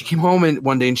yeah. She came home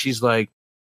one day and she's like,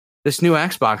 this new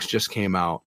Xbox just came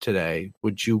out today.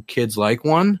 Would you kids like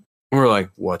one? And we're like,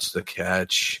 what's the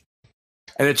catch?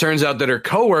 And it turns out that her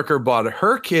coworker bought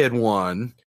her kid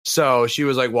one. So she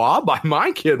was like, well, I'll buy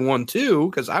my kid one too,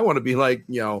 because I want to be like,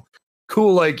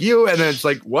 cool like you. And then it's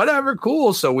like, whatever,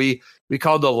 cool. So we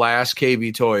called the last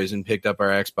KB Toys and picked up our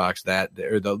Xbox.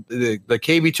 The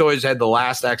KB Toys had the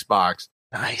last Xbox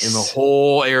in the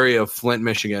whole area of Flint,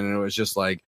 Michigan. And it was just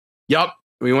like, yup.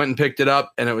 We went and picked it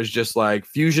up, and it was just like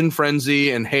Fusion Frenzy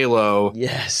and Halo.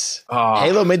 Yes.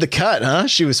 Halo made the cut, huh?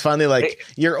 She was finally like,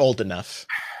 you're old enough.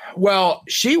 Well,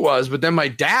 she was, but then my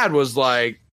dad was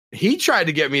like, he tried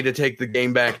to get me to take the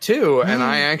game back too. And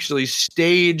I actually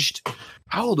staged,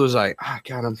 how old was I? Oh,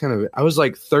 God, I was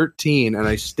like 13, and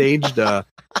I staged a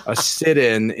a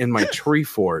sit-in my tree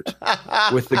fort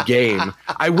with the game.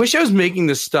 I wish I was making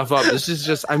this stuff up. This is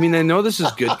just, I mean, I know this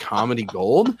is good comedy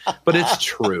gold, but it's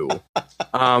true.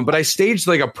 But I staged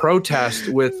like a protest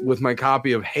with my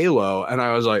copy of Halo, and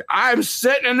I was like, I'm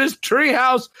sitting in this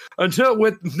treehouse until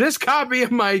with this copy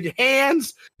in my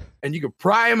hands, and you can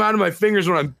pry them out of my fingers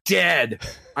when I'm dead.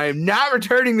 I am not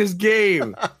returning this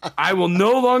game. I will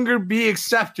no longer be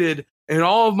accepted in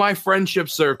all of my friendship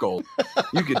circle.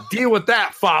 You could deal with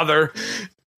that, father.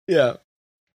 Yeah.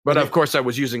 But of course, I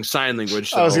was using sign language.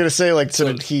 So, I was gonna say, like, so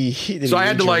I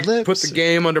had to like put the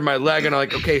game under my leg, and I'm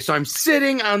like, okay, so I'm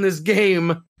sitting on this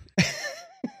game.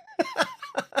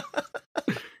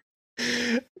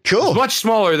 Cool. It's much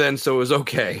smaller then, so it was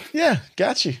okay. Yeah,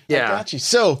 got you. Yeah, I got you.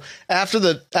 So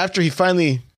after he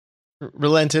finally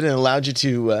relented and allowed you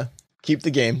to keep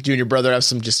the game, you and your brother have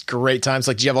some just great times.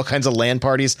 Like, do you have all kinds of LAN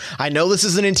parties? I know this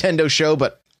is a Nintendo show,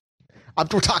 but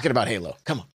we're talking about Halo.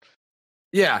 Come on.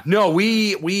 Yeah, no,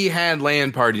 we had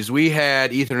LAN parties. We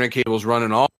had Ethernet cables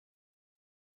running all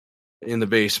in the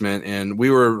basement, and we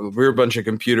were a bunch of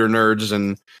computer nerds,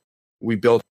 and we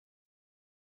built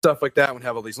stuff like that. We'd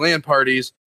have all these LAN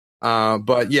parties.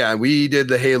 But yeah, we did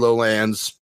the Halo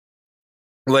LANs,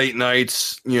 late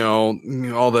nights,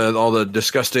 all the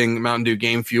disgusting Mountain Dew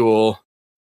game fuel,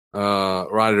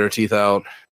 rotted our teeth out.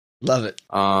 Love it.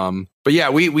 But yeah,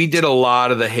 we did a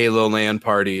lot of the Halo LAN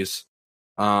parties.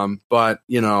 But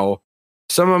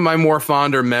some of my more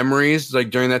fonder memories,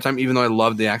 like during that time, even though I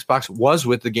loved the Xbox, was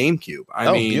with the GameCube.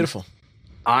 I mean, beautiful.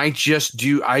 I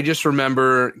just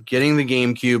remember getting the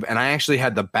GameCube, and I actually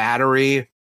had the battery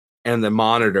and the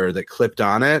monitor that clipped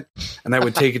on it, and I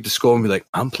would take it to school and be like,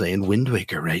 I'm playing Wind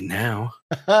Waker right now.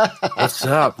 What's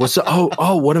up?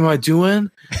 Oh, what am I doing?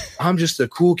 I'm just a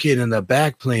cool kid in the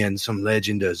back playing some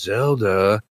Legend of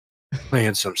Zelda,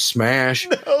 playing some Smash.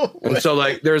 No way. And so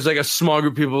like there's like a small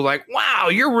group of people like, wow,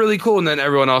 you're really cool. And then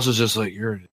everyone else is just like,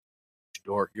 you're a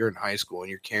dork. You're in high school and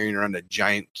you're carrying around a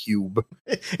giant cube.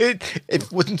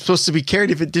 It wasn't supposed to be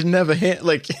carried if it didn't have a hand.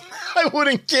 Like, I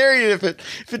wouldn't carry it if it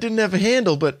didn't have a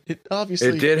handle, but it obviously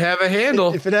It did have a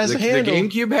handle. If it has a handle, the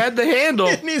GameCube had the handle.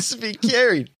 It needs to be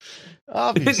carried.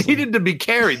 Obviously. It needed to be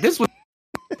carried. This was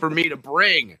for me to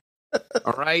bring.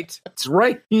 All right. It's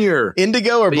right here.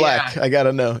 Indigo or But black? yeah. I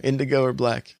gotta know. Indigo or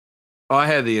black? Oh, I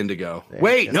had the indigo. There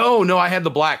Wait, you go. no, I had the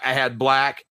black. I had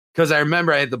black because I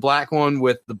remember I had the black one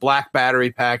with the black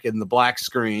battery pack and the black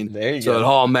screen. There you So go. it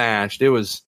all matched. It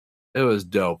was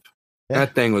dope. Yeah.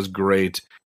 That thing was great.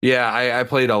 Yeah, I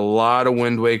played a lot of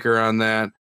Wind Waker on that.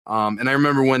 And I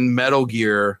remember when Metal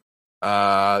Gear,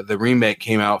 the remake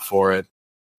came out for it.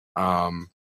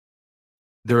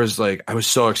 There was like, I was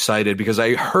so excited because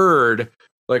I heard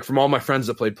like from all my friends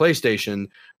that played PlayStation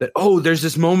that, there's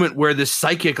this moment where this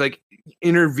psychic like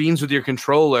intervenes with your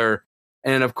controller.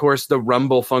 And of course the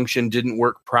rumble function didn't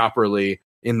work properly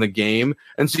in the game.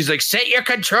 And so he's like, set your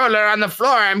controller on the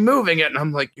floor. I'm moving it. And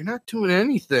I'm like, you're not doing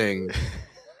anything.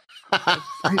 I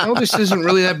know this isn't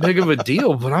really that big of a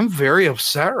deal, but I'm very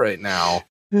upset right now.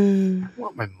 I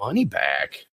want my money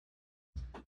back.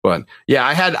 But yeah,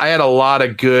 I had a lot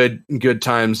of good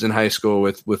times in high school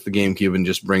with the GameCube and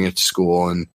just bringing it to school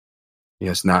and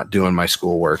just not doing my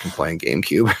schoolwork and playing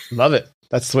GameCube. Love it.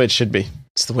 That's the way it should be.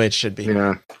 It's the way it should be.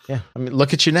 Yeah. Yeah. I mean,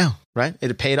 look at you now, right?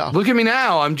 It paid off. Look at me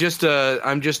now. I'm just a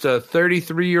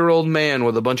 33-year-old man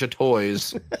with a bunch of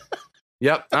toys.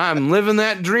 Yep, I'm living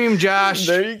that dream, Josh.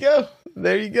 There you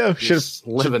go. Should have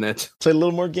living it. played a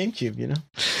little more GameCube,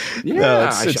 Yeah, No,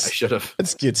 I should have.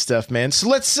 That's good stuff, man. So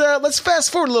let's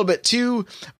fast forward a little bit to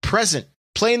present.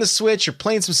 Playing the Switch or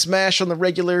playing some Smash on the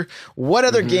regular. What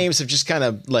other games have just kind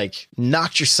of like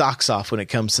knocked your socks off when it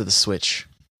comes to the Switch?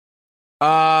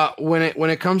 When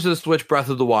it comes to the Switch, Breath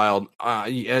of the Wild,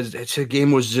 the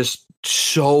game was just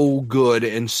so good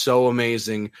and so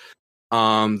amazing.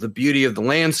 The beauty of the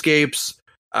landscapes,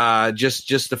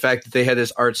 just the fact that they had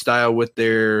this art style with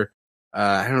their,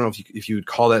 I don't know if you would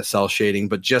call that cell shading,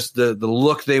 but just the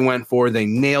look they went for, they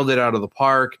nailed it out of the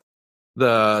park.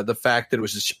 The fact that it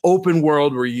was this open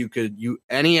world where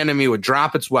any enemy would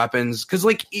drop its weapons. Cause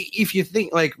like, if you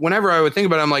think like, whenever I would think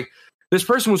about it, I'm like, this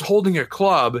person was holding a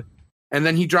club and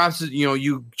then he drops it,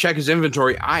 you check his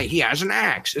inventory. He has an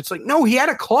axe. It's like, no, he had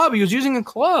a club. He was using a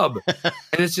club. And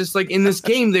it's just like in this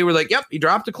game, they were like, yep, he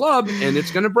dropped a club and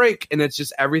it's going to break. And it's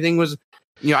just, everything was,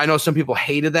 I know some people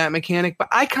hated that mechanic, but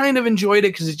I kind of enjoyed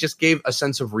it because it just gave a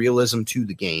sense of realism to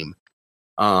the game.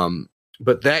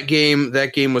 But that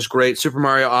game was great. Super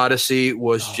Mario Odyssey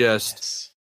was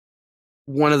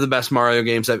one of the best Mario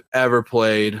games I've ever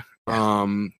played.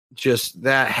 Just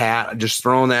that hat, just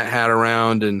throwing that hat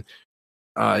around and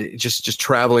just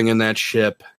traveling in that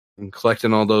ship. and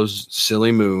collecting all those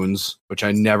silly moons, which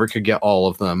I never could get all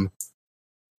of them.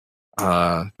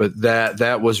 But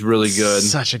that was really good.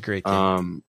 Such a great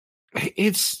game.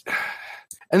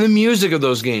 And the music of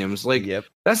those games, like, Yep.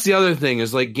 that's the other thing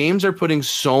is, like, games are putting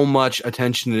so much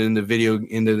attention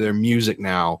into their music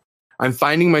now. I'm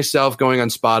finding myself going on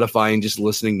Spotify and just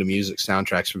listening to music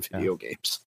soundtracks from video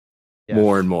games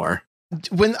more and more.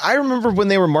 When I remember when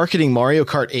they were marketing Mario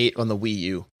Kart 8 on the Wii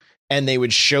U, and they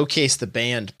would showcase the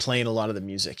band playing a lot of the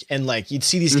music, and like you'd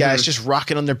see these guys just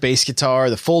rocking on their bass guitar,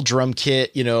 the full drum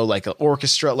kit, you know, like an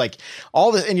orchestra, like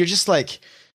all the, and you're just like,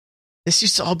 this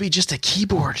used to all be just a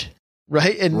keyboard.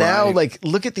 Right. And now, like,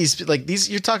 look at these, like these,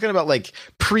 you're talking about like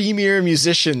premier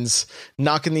musicians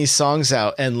knocking these songs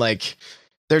out. And like,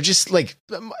 they're just like,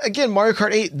 again, Mario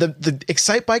Kart 8, the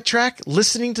Excite Bike track,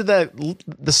 listening to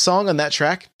the song on that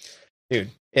track,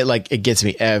 dude, it gets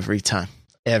me every time.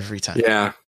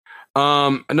 Yeah.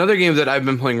 Another game that I've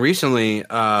been playing recently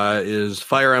is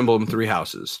Fire Emblem Three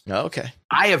Houses. Oh, okay.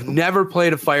 I have never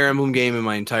played a Fire Emblem game in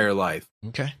my entire life.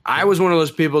 Okay. I was one of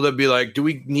those people that'd be like, do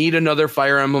we need another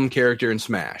Fire Emblem character in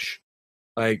Smash?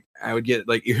 Like, I would get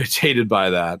like irritated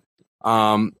by that.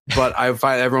 But I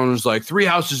find everyone was like, Three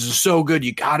Houses is so good,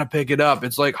 you gotta pick it up.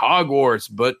 It's like Hogwarts,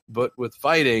 but with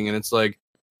fighting. And it's like,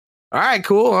 all right,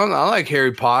 cool. I like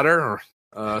Harry Potter.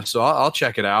 So I'll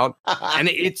check it out. And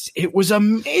it's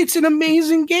an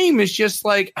amazing game. It's just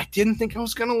like, I didn't think I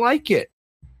was going to like it.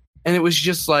 And it was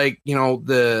just like, you know,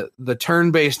 the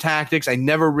turn-based tactics. I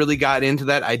never really got into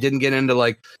that. I didn't get into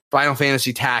like Final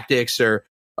Fantasy Tactics or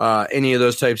any of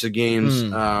those types of games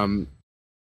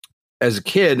as a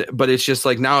kid. But it's just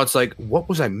like, now it's like, what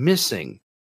was I missing?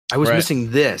 I was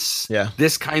missing this. Yeah.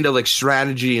 This kind of like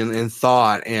strategy and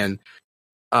thought. And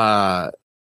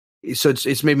so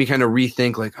it's made me kind of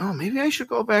rethink, like, oh, maybe I should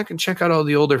go back and check out all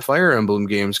the older Fire Emblem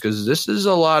games, because this is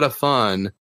a lot of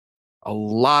fun.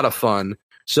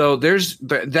 So there's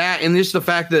that, and there's the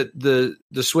fact that the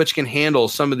Switch can handle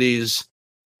some of these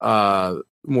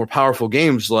more powerful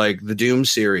games like the Doom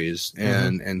series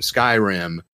and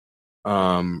Skyrim,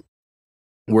 and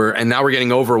now we're getting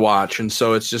Overwatch, and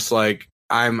so it's just like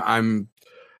I have a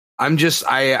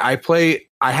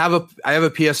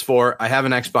PS4, I have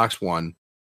an Xbox One.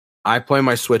 I play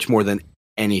my Switch more than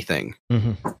anything.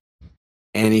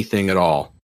 Anything at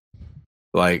all.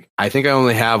 Like, I think I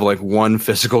only have like one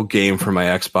physical game for my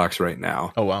Xbox right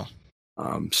now. Oh, wow.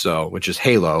 Which is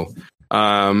Halo.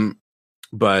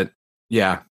 But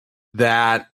yeah,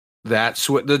 Nintendo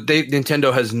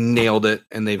has nailed it,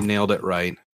 and they've nailed it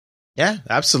right. Yeah,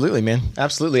 absolutely, man.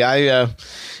 Absolutely.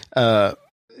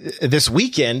 This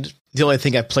weekend, the only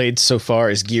thing I played so far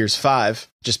is Gears 5,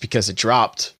 just because it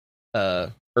dropped,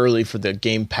 early for the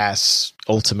Game Pass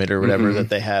Ultimate or whatever that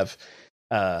they have.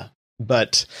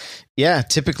 But yeah,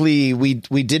 typically we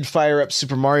did fire up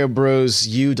Super Mario Bros.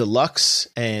 U Deluxe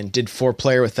and did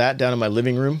 4-player with that down in my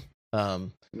living room. Oh,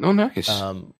 nice.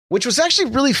 Which was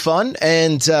actually really fun.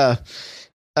 And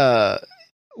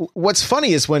what's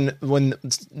funny is when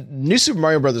New Super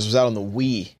Mario Brothers was out on the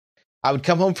Wii, I would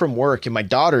come home from work, and my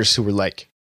daughters, who were like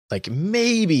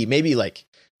maybe like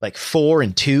 4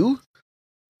 and 2,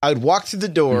 I would walk through the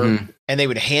door and they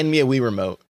would hand me a Wii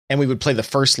remote, and we would play the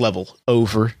first level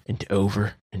over and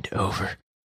over and over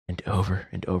and over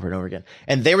and over and over again.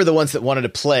 And they were the ones that wanted to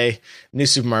play New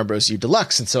Super Mario Bros. U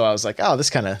Deluxe. And so I was like, oh,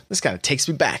 this kind of takes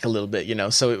me back a little bit, you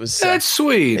know? So it was, that's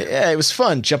sweet. Yeah, it was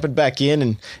fun jumping back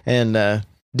in and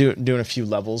doing a few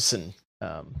levels, and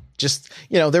just,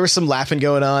 you know, there was some laughing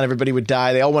going on. Everybody would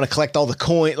die. They all want to collect all the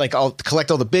coin, like I'll collect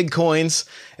all the big coins.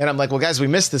 And I'm like, well, guys, we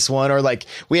missed this one. Or like,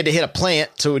 we had to hit a plant,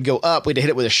 so it would go up. We had to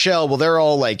hit it with a shell. Well, they're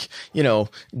all like, you know,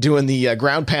 doing the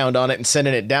ground pound on it and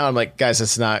sending it down. I'm like, guys,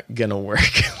 that's not going to work.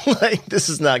 Like, this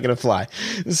is not going to fly.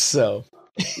 So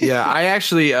yeah, I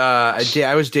actually,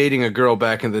 I was dating a girl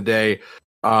back in the day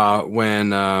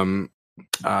when the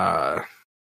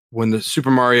Super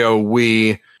Mario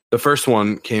Wii, the first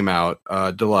one, came out,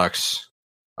 Deluxe.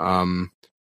 And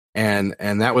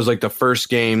that was like the first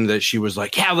game that she was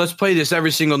like, yeah, let's play this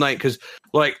every single night. Cause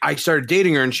like I started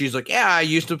dating her, and she's like, yeah, I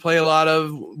used to play a lot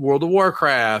of World of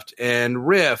Warcraft and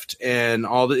Rift and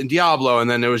and Diablo. And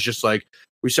then it was just like,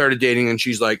 we started dating, and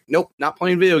she's like, nope, not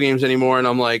playing video games anymore. And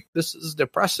I'm like, this is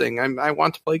depressing. I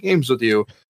want to play games with you.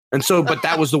 And so, but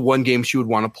that was the one game she would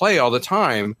want to play all the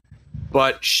time.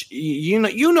 But you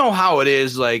know how it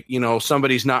is, like, you know,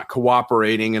 somebody's not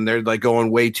cooperating, and they're like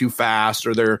going way too fast,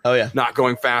 or they're not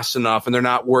going fast enough, and they're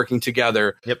not working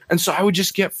together. Yep. And so I would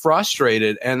just get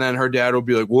frustrated, and then her dad would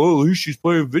be like, well, at least she's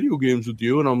playing video games with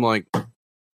you. And I'm like,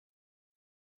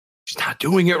 she's not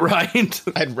doing it right.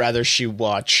 I'd rather she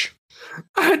watch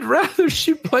I'd rather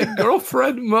she play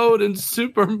girlfriend mode in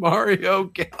Super Mario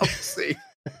Galaxy.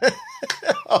 With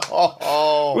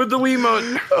the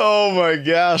Wiimote. Oh my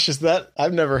gosh, is that?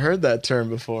 I've never heard that term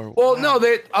before. Well, no,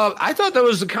 I thought that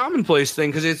was a commonplace thing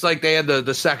because it's like they had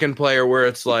the second player where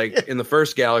it's like in the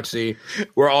first Galaxy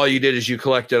where all you did is you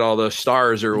collected all the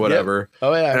stars or whatever. Yep.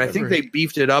 Oh yeah, and I think they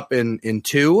beefed it up in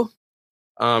 2,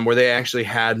 where they actually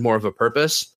had more of a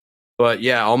purpose. But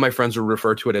yeah, all my friends would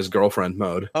refer to it as girlfriend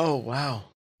mode. Oh wow,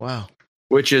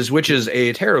 which is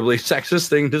a terribly sexist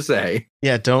thing to say.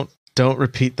 Yeah, don't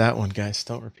repeat that one, guys.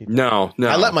 Don't repeat that. No.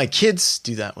 I let my kids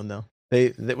do that one though. They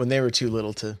when they were too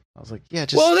little to. I was like, yeah,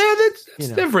 just. Well, it's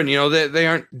different. You know, they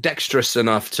aren't dexterous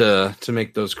enough to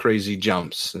make those crazy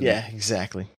jumps. Yeah,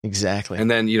 exactly. And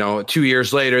then 2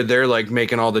 years later, they're like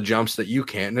making all the jumps that you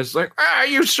can't, and it's like,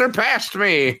 you surpassed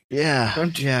me. Yeah,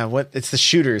 yeah. What? It's the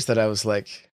shooters that I was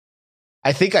like.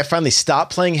 I think I finally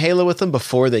stopped playing Halo with them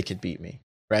before they could beat me.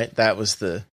 Right? That was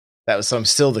so I'm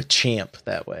still the champ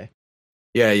that way.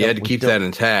 Yeah, you had to keep that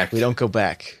intact. We don't go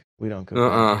back.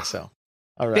 Back. So,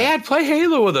 all right. Dad, play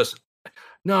Halo with us.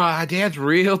 No, Dad's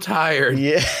real tired.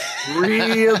 Yeah.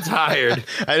 Real tired.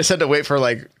 I just had to wait for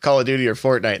like Call of Duty or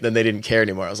Fortnite. Then they didn't care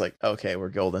anymore. I was like, okay, we're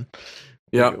golden.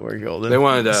 Yeah, we're golden. They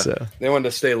wanted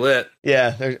to stay lit.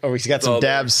 Yeah, we got some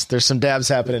dabs. There's some dabs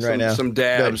happening right now. Some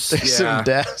dabs. There's some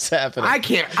dabs happening. I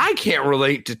can't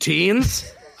relate to teens.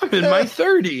 I'm in my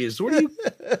 30s. What are you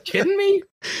kidding me?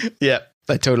 Yeah,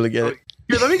 I totally get it.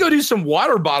 Here, let me go do some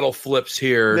water bottle flips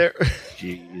here.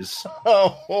 Jeez.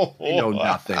 I know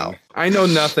nothing. Wow. I know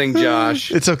nothing,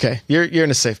 Josh. It's okay. You're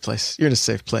in a safe place. You're in a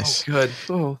safe place. Oh, good.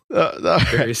 Oh,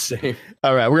 very right. safe.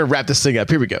 All right, we're gonna wrap this thing up.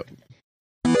 Here we go.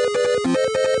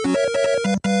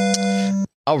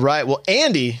 All right. Well,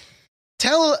 Andy,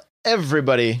 tell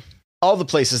everybody all the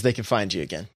places they can find you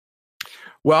again.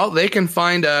 Well, they can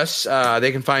find us.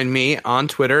 They can find me on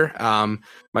Twitter.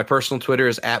 My personal Twitter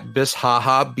is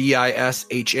 @bishaha,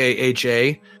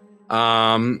 BISHAHA.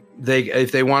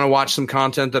 If they want to watch some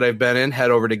content that I've been in,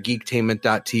 head over to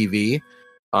geektainment.tv.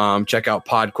 Check out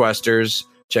Podquesters.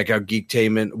 Check out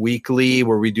Geektainment Weekly,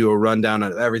 where we do a rundown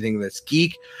of everything that's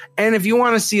geek. And if you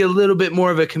want to see a little bit more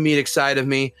of a comedic side of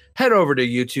me, head over to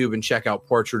YouTube and check out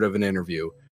Portrait of an Interview.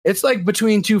 It's like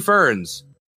Between Two Ferns,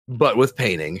 but with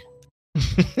painting.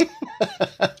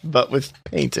 But with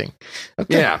painting.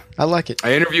 Okay. Yeah. I like it.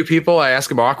 I interview people, I ask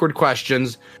them awkward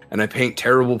questions, and I paint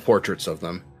terrible portraits of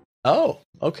them. Oh,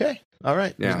 okay. All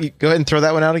right. Yeah. Go ahead and throw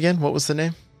that one out again. What was the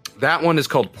name? That one is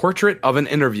called Portrait of an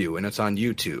Interview, and it's on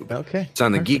YouTube. Okay. It's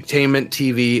on the Geektainment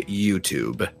TV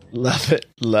YouTube. Love it.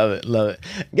 Love it. Love it.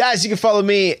 Guys, you can follow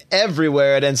me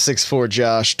everywhere at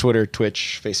N64Josh, Twitter,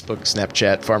 Twitch, Facebook,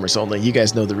 Snapchat, Farmers Only. You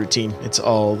guys know the routine. It's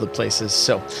all the places.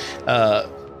 So,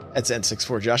 that's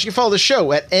N64Josh. You can follow the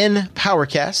show at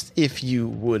NPowercast if you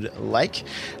would like. You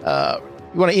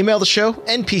want to email the show?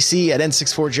 NPC at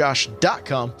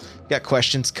N64Josh.com. Got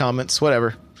questions, comments,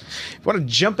 whatever. If you want to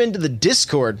jump into the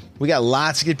Discord, we got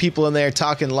lots of good people in there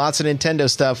talking lots of Nintendo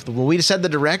stuff. When we just had the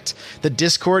Direct, the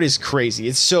Discord is crazy.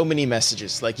 It's so many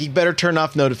messages. Like, you better turn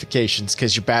off notifications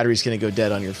because your battery's going to go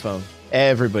dead on your phone.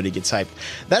 Everybody gets hyped.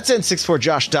 That's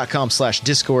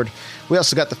N64Josh.com/Discord. We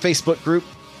also got the Facebook group.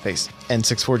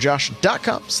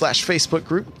 N64Josh.com/Facebook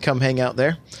group. Come hang out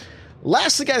there.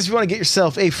 Lastly, guys, if you want to get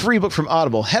yourself a free book from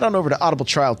Audible, head on over to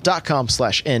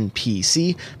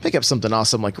audibletrial.com/NPC. Pick up something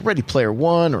awesome like Ready Player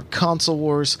One or Console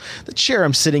Wars. The chair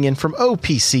I'm sitting in from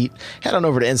OP Seat. Head on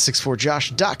over to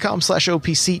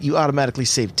N64Josh.com/OP Seat. You automatically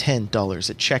save $10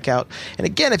 at checkout. And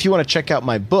again, if you want to check out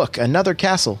my book, Another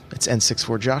Castle, it's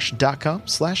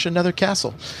N64Josh.com/Another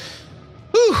Castle.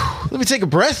 Whew, let me take a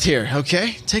breath here,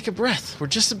 okay? Take a breath. We're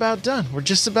just about done. We're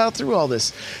just about through all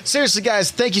this. Seriously,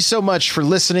 guys, thank you so much for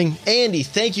listening. Andy,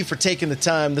 thank you for taking the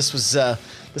time. This was a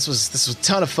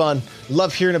ton of fun.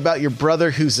 Love hearing about your brother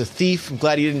who's a thief. I'm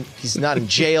glad he's not in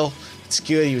jail. It's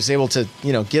good. He was able to,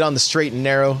 get on the straight and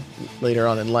narrow later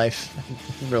on in life.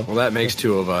 Well, that makes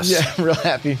two of us. Yeah, real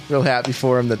happy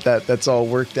for him that's all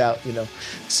worked out,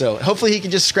 So hopefully he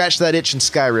can just scratch that itch in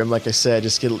Skyrim, like I said,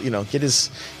 just get his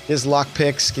lock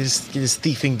picks, get his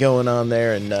thieving going on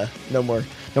there, and no more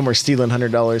stealing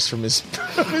 $100 from his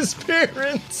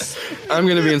parents. I'm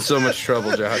gonna be in so much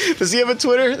trouble, Josh. Does he have a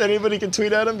Twitter that anybody can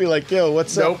tweet at him? Be like, yo,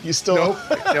 what's up? You stole?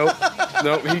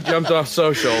 Nope. He jumped off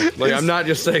social. Like, I'm not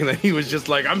just saying that. He was just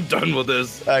like, I'm done with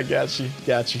this. I got you.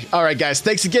 All right, guys.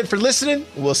 Thanks again for listening.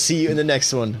 We'll see you in the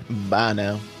next one. Bye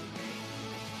now.